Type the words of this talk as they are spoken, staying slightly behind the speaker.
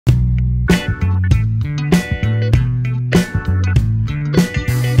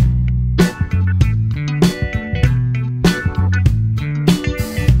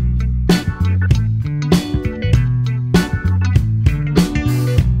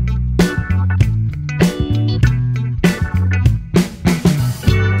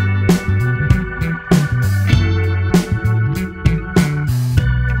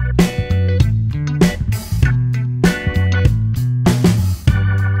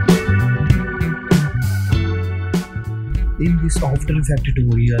In this After Effects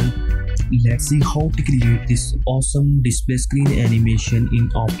tutorial, let's see how to create this awesome display screen animation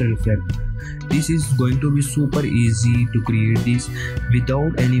in After Effects. This is going to be super easy to create this.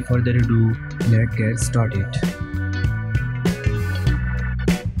 Without any further ado, let's get started.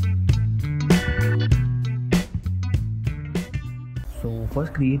 So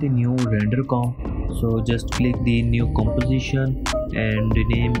first create a new render comp. So just click the new composition and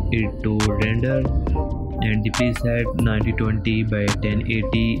rename it to render, and the preset 9020 by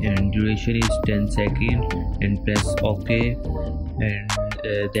 1080 and duration is 10 seconds, and press OK, and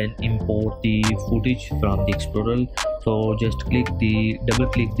then import the footage from the Explorer. So just double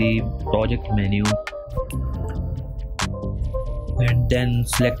click the project menu and then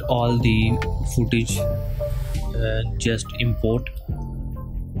select all the footage and just import.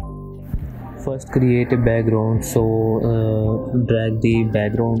 First create a background, so drag the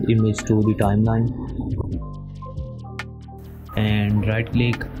background image to the timeline and right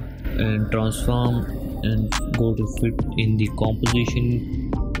click and transform and go to fit in the composition,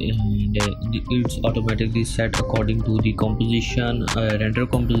 and it's automatically set according to the composition, render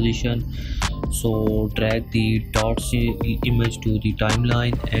composition. So drag the dots image to the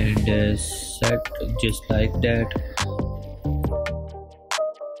timeline and set just like that.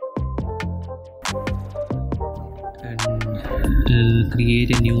 And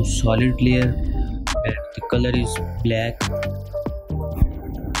create a new solid layer, and the color is black,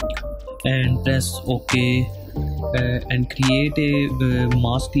 and press OK, and create a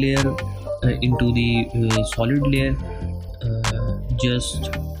mask layer into the solid layer. Just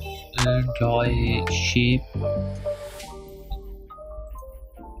draw a shape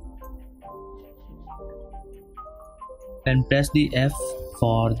and press the F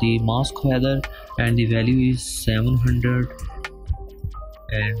for the mask feather, and the value is 700,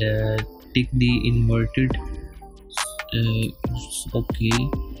 and tick the inverted. Okay,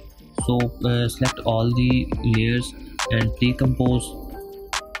 so select all the layers and decompose,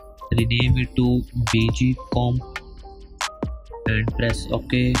 rename it to BG comp and press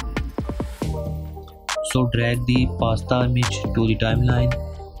OK. So drag the pasta image to the timeline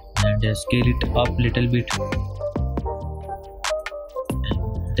and scale it up little bit,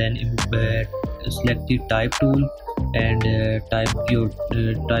 and then select the type tool and type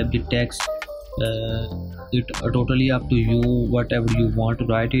the text. It totally up to you, whatever you want to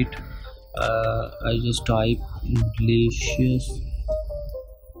write it. I just type delicious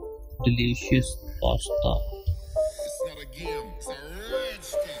pasta.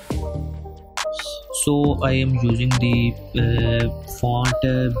 So I am using the font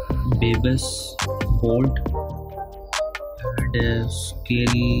Babes bold, and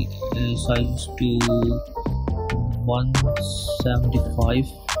scale size to 175,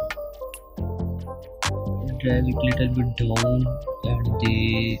 drag it little bit down and the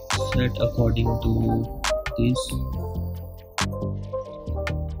set according to this.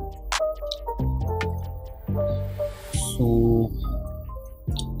 So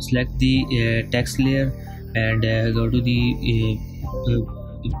select the text layer and go to the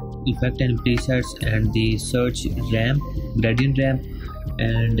effect and presets and the search ramp, gradient ramp,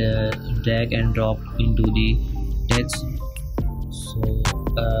 and drag and drop into the text. So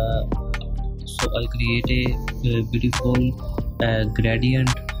I create a beautiful gradient.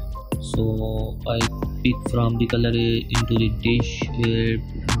 So I pick from the color into the dish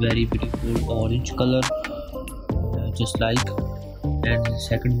very beautiful orange color, just like, and the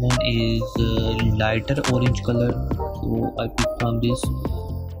second one is lighter orange color. So I pick from this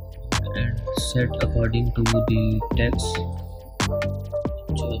and set according to the text,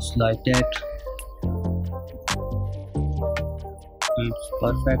 just like that. It's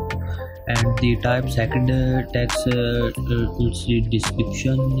perfect. And the type second text it's the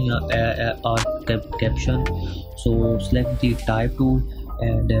description or caption. So select the type tool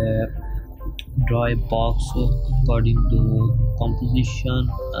and draw a box according to composition,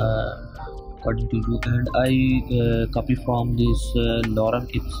 according to you. And I copy from this Lorem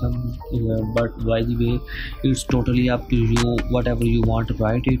Ipsum, but by the way, it's totally up to you, whatever you want to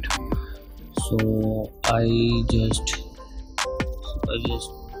write it. So I just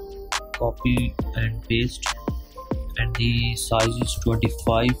copy and paste, and the size is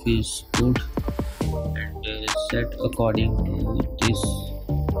 25 is good, and set according to this,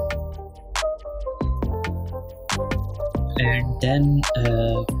 and then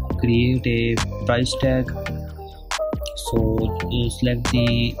create a price tag. So select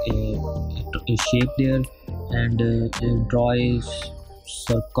the shape layer and draw a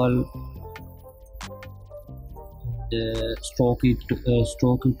circle, stroke it to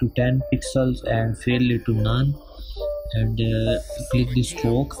 10 pixels and fill it to none, and click the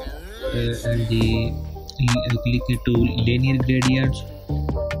stroke and the click it to linear gradients.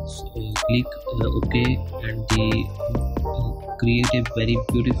 So, click OK, and the create a very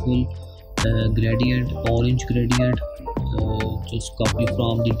beautiful gradient, orange gradient. Just copy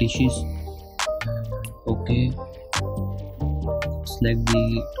from the dishes. OK, select the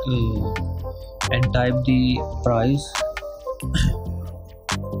and type the price.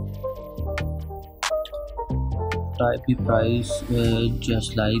 Type the price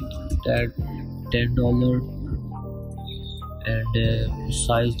just like that, $10, and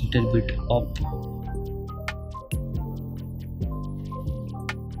size little bit up,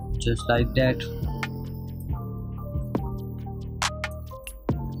 just like that.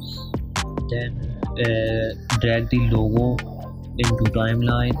 Then drag the logo into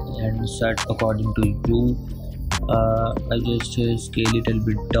timeline and set according to you. I just scale it a little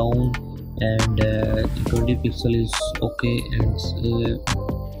bit down, and 20 pixel is okay, and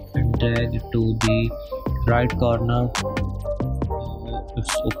drag it to the right corner.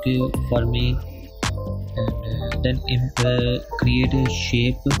 It's okay for me. And then create a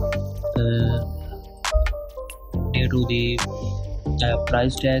shape near to the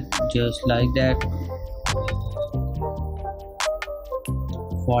price tag, just like that.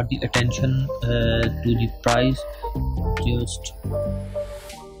 For the attention to the price, just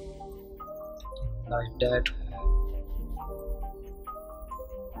like that.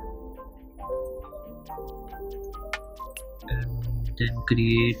 And then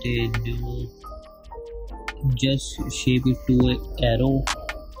create a new, just shape it to an arrow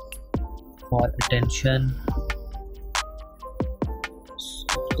for attention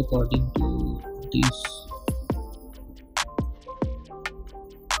according to this.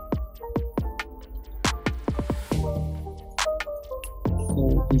 So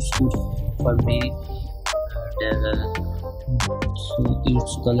it's good for me. And so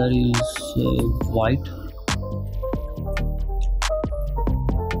its color is white.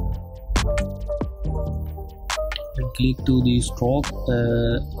 And click to the stroke.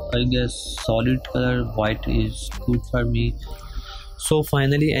 I guess solid color white is good for me. So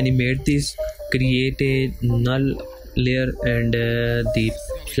finally animate this, create a null layer, and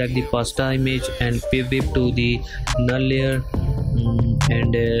select the pasta image and pivot to the null layer,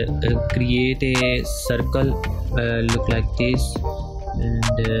 and create a circle look like this. And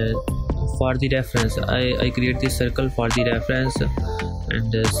for the reference, I create this circle for the reference,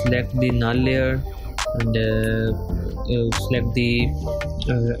 and select the null layer, and select the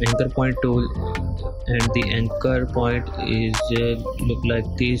anchor point tool, and the anchor point is look like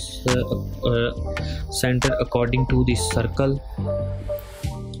this, center according to the circle,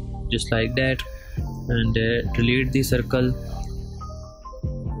 just like that. And delete the circle,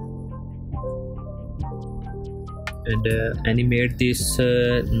 and animate this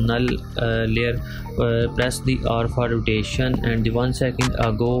null layer. Press the R for rotation, and the 1 second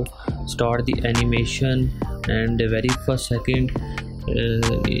ago start the animation, and the very first second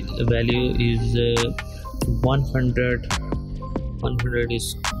value is 100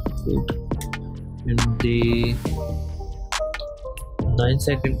 is good, and the 9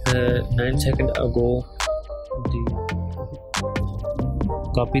 second ago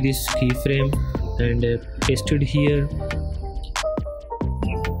copy this keyframe and paste it here,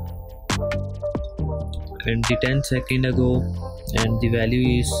 and the 10 second ago, and the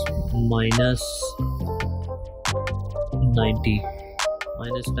value is minus 90,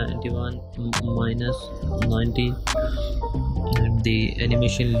 minus 91, minus 90, and the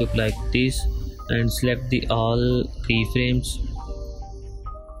animation look like this. And select the all keyframes,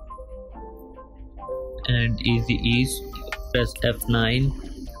 and easy ease, press F9,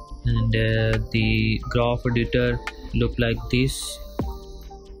 and the graph editor look like this.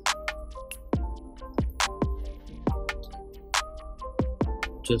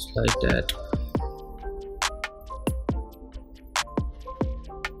 Just like that.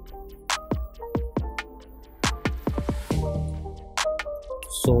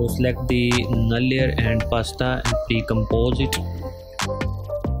 So select the null layer and pasta and pre-compose it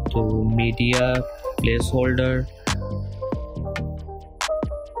to media placeholder,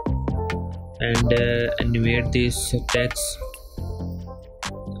 and animate this text,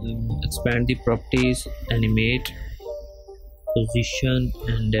 expand the properties, animate, position,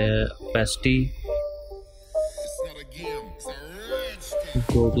 and opacity.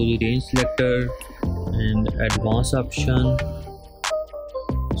 Go to the range selector and advanced option.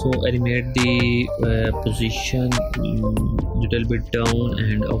 So animate the position little bit down,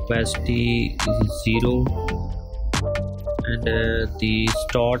 and opacity is 0, and the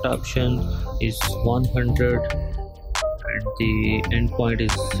start option is 100, and the endpoint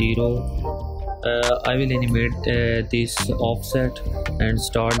is 0. I will animate this offset and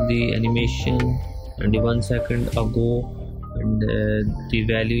start the animation and 1 second ago, and the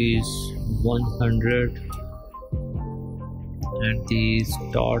value is 100 and the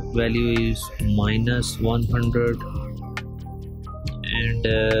start value is minus 100, and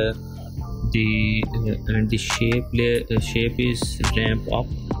the shape is ramp up,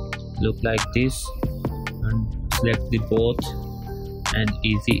 look like this, and select the both and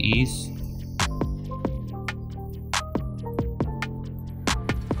easy ease.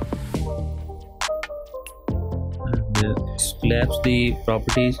 And collapse the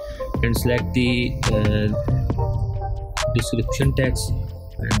properties and select the description text,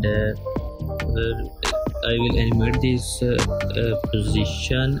 and I will animate this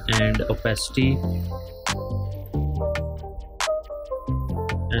position and opacity,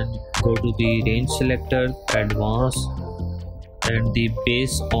 and go to the range selector, advanced, and the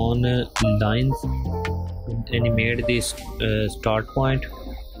base on lines, animate this start point,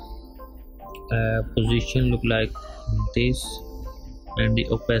 position look like this, and the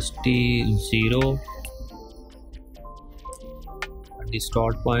opacity 0, and the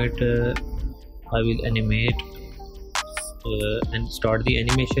start point I will animate and start the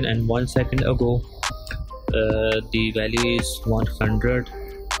animation, and 1 second ago the value is 100,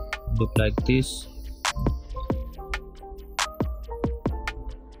 look like this.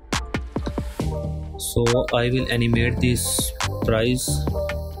 So I will animate this price.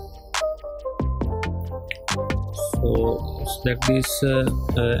 So select this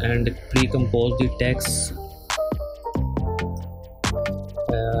and pre-compose the text,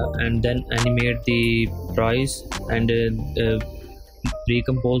 and then animate the price and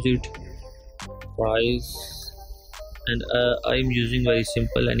recompose it price, and I am using very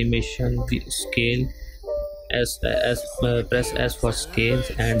simple animation, the scale as press S for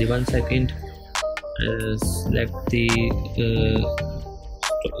scales, and the 1 second select the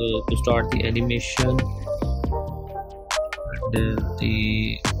to start the animation, and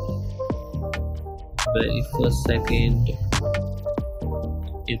the very first second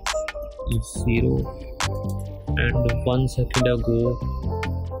it's 0, and 1 second ago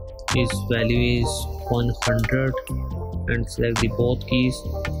its value is 100, and select the both keys,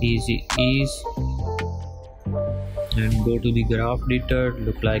 easy ease, and go to the graph editor,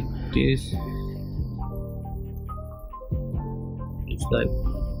 look like this. It's like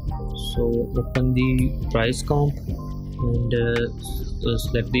so. Open the price comp and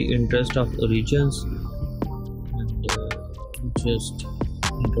select the interest of regions, and just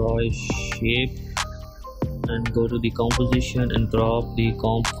draw a shape, and go to the composition and crop the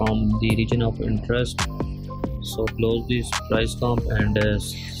comp from the region of interest. So close this price comp and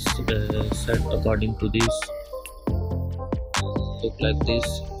set according to this, look like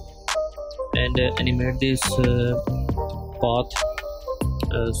this, and animate this path.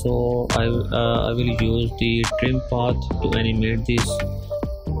 So I will use the trim path to animate this.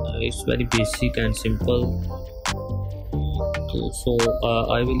 It's very basic and simple. So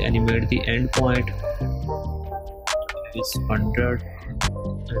I will animate the endpoint, it's 100,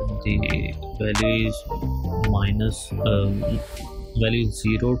 and the value is minus value is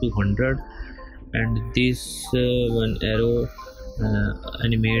 0 to 100, and this one arrow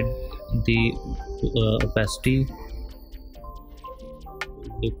animate the opacity,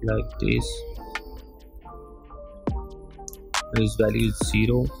 look like this, its value is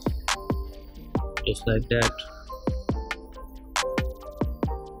 0, just like that.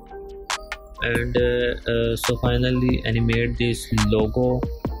 And so finally animate this logo.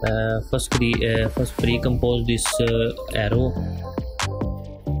 First pre-compose this arrow,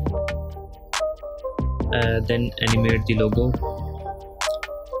 then animate the logo,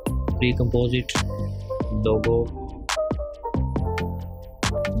 pre-compose it, logo,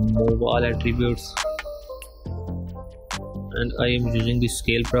 move all attributes, and I am using the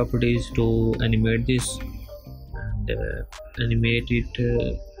scale properties to animate this, and animate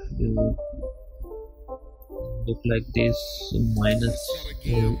it look like this, minus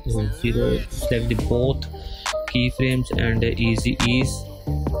 0. Select the both keyframes and easy ease,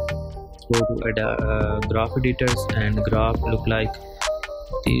 go to graph editors and graph look like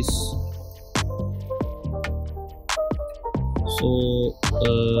this. So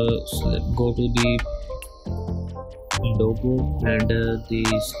go to the logo and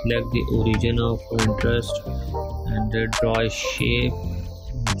select the origin of interest and draw a shape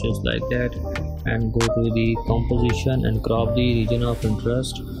just like that, and go to the composition and crop the region of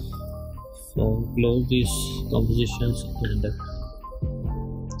interest. So close these compositions and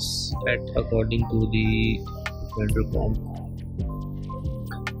set according to the render comp.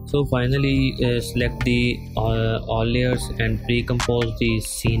 So finally select the all layers and pre-compose the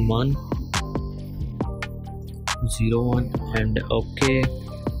scene 1 01 and OK,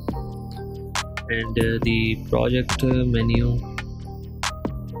 and the project menu,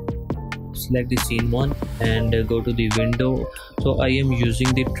 select the scene 1 and go to the window. So I am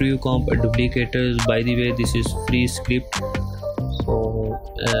using the TrueComp duplicators. By the way, this is free script, so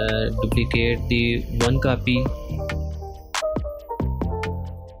duplicate the one copy,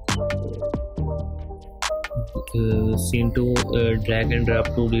 scene 2, drag and drop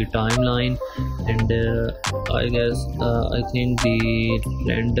to the timeline, and I think the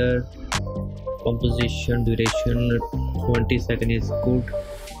render composition duration 20 seconds is good.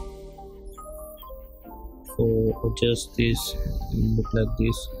 So adjust this, look like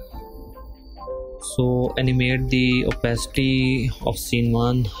this. So animate the opacity of scene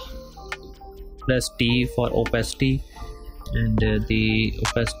 1, press T for opacity, and the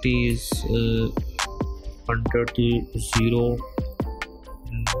opacity is 100 to 0,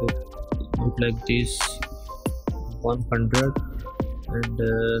 look like this, 100, and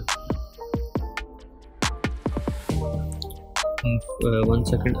 1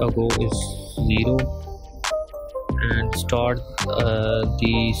 second ago is 0, and start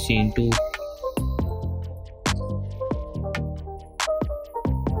the scene 2.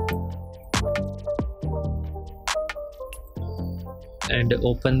 And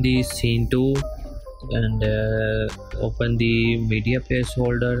open the scene 2 and open the media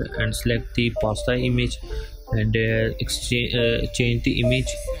placeholder and select the pasta image, and change the image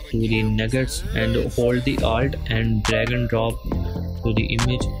to the nuggets, and hold the alt and drag and drop to the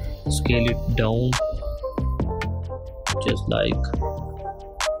image, scale it down just like,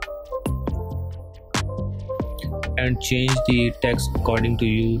 and change the text according to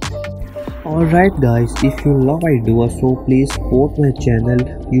you. Alright guys, if you love I do so please support my channel.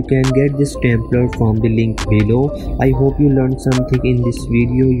 You can get this template from the link below. I hope you learned something in this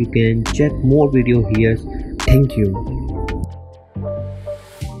video. You can check more video here. Thank you.